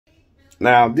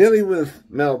Now, dealing with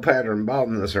male pattern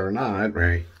baldness or not,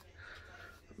 right,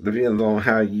 depends on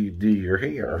how you do your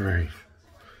hair, right,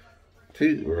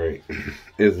 too, right.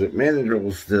 Is it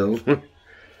manageable still?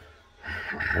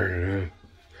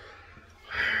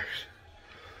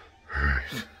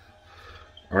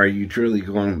 Are you truly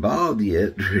going bald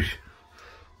yet?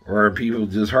 Or are people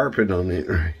just harping on it,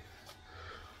 right?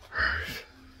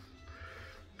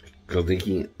 Because they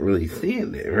can't really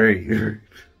stand it, right?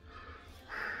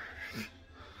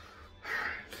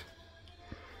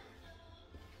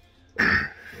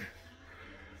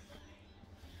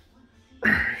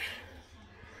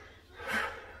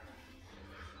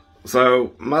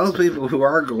 So, most people who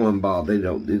are going bald, they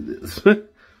don't do this.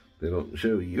 They don't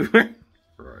show you, right?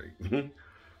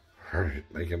 Right.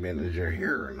 They can manage your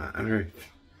hair or not, right?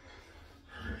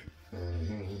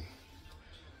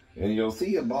 And you'll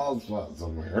see a bald spot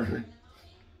somewhere,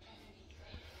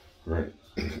 right?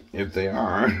 If they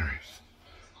are.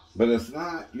 But it's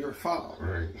not your fault,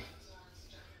 right?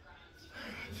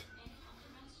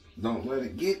 Don't let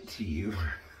it get to you.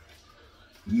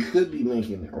 You could be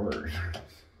making it worse.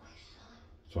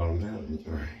 That's what I'm telling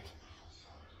you, right?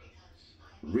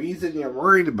 The reason you're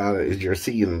worried about it is you're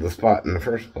seeing the spot in the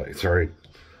first place, right?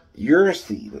 You're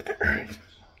seeing it, right?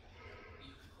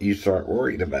 You start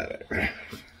worried about it, right?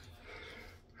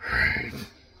 Right.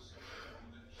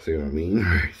 See what I mean?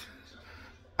 Right.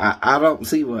 I don't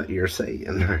see what you're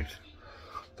saying, right?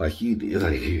 Like you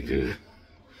do.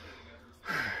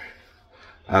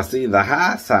 I see the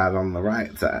high side on the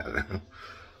right side,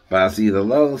 but I see the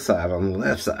low side on the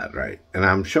left side, right? And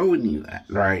I'm showing you that,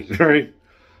 right? Right?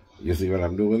 You see what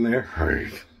I'm doing there?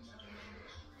 Right.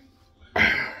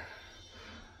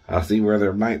 I see where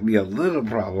there might be a little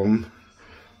problem,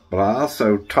 but I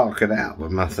also talk it out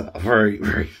with myself, right?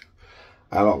 Right.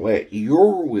 I don't let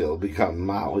your will become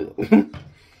my will.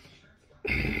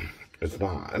 It's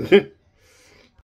not.